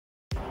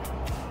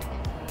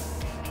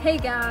Hey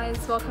guys,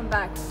 welcome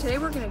back. Today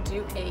we're going to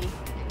do a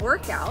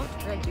workout.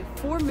 We're going to do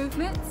 4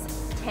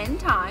 movements 10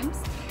 times,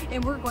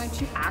 and we're going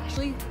to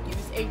actually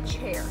use a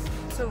chair.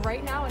 So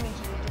right now I need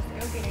you to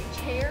just go get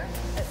a chair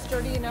that's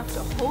sturdy enough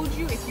to hold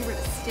you if you were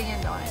to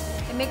stand on it,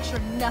 and make sure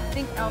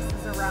nothing else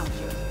is around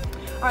you.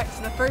 Alright,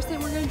 so the first thing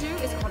we're going to do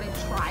is called a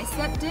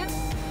tricep dip,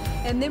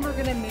 and then we're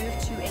going to move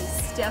to a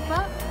step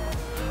up,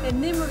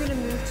 and then we're going to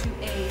move to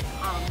a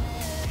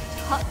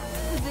tuck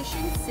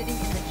position sitting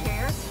in the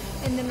chair.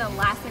 And then the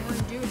last thing we're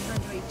going to do is we're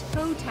going to do a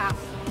toe tap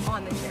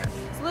on the chair.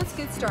 So let's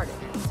get started.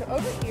 So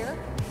over here,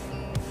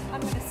 I'm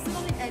going to sit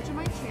on the edge of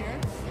my chair.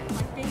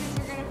 My fingers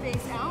are going to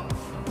face out.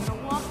 I'm going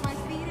to walk my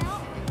feet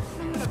out.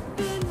 I'm going to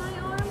bend my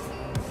arms,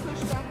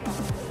 push back up.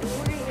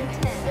 We're going to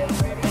do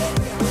 10. Ready?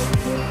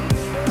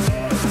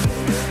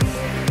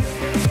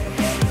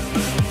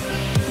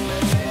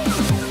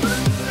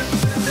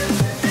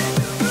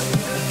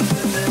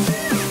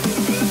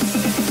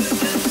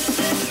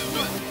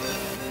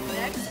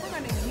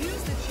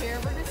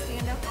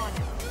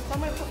 So I'm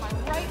going to put my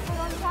right foot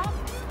on top, I'm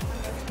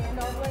going to stand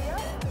all the way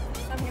up,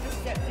 I'm going to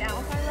step down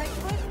with my right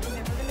foot, and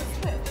then we're going to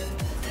switch.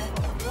 Step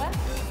up left,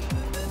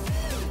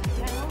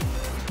 down,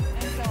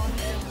 and so on and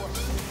so forth.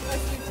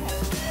 Let's do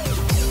 10.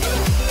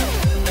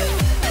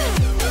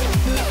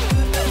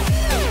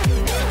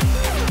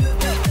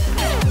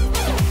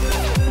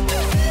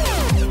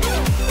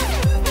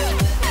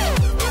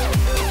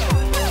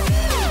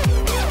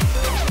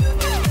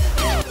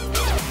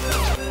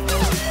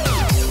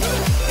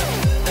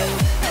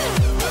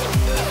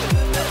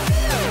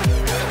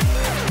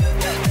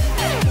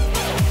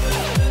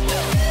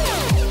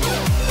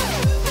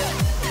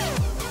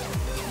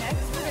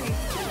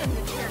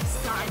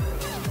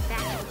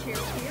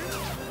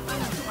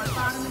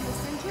 Bottom in the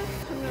center,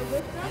 I'm going to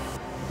lift up,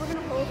 we're going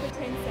to hold for 10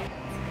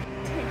 seconds.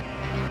 10.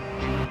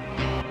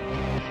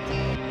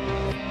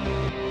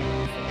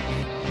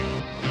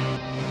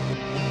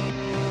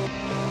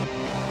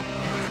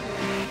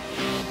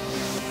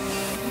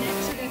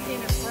 Next, you're going to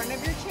stand in front of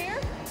your chair.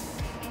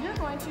 You're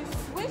going to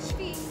switch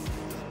feet,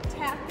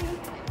 tapping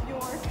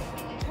your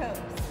toes.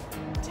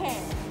 10.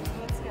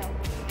 Let's go.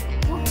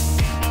 1.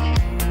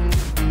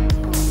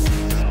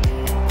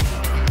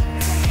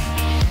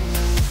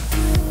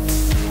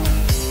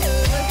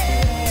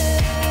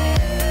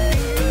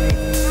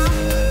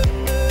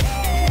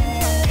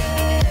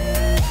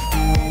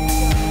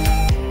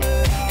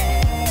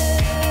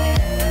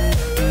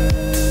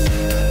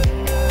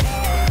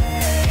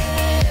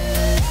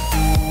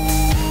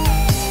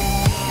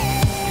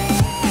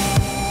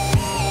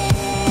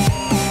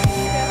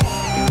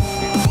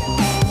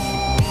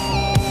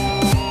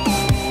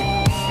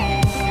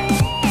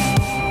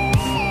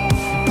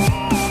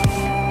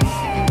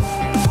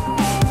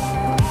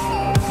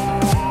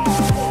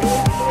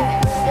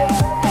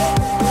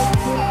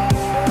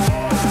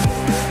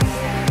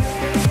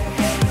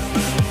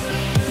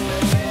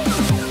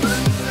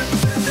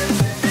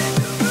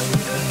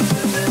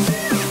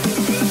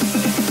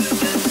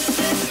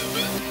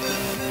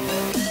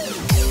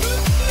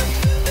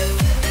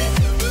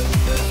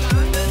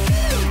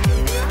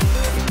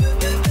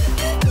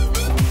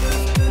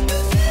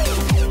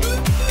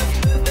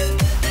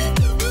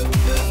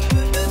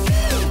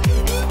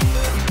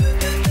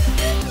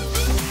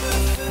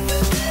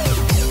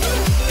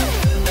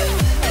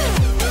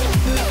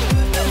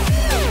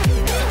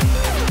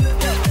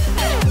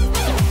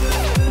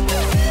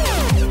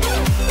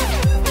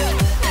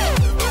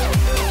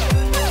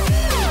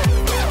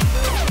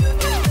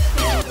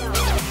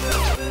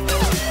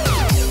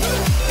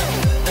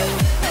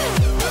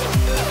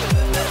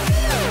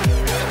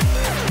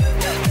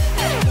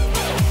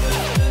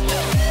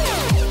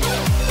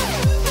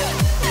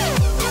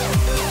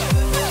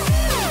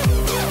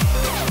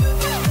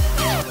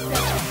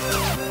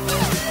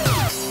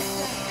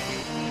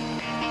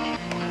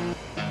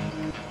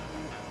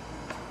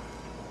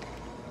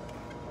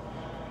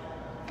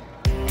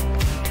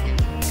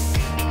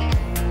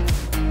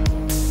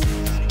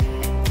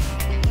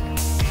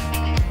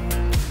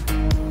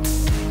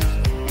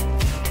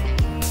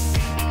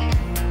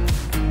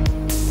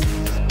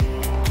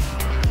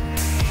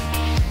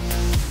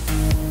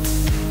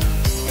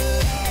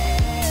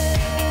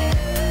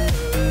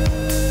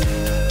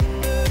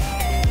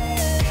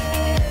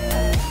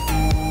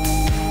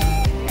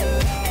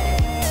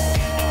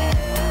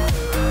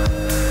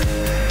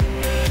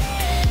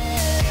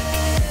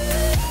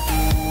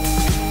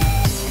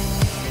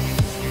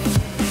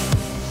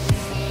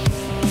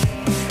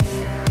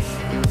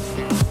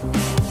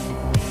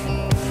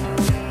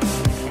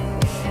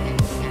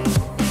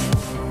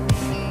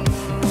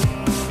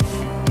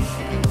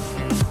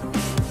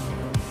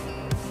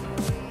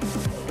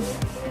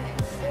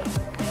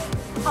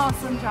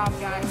 Awesome job,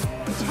 guys.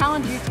 I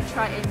challenge you to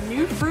try a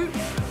new fruit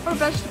or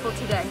vegetable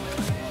today.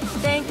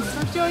 Thanks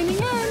for joining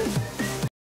in.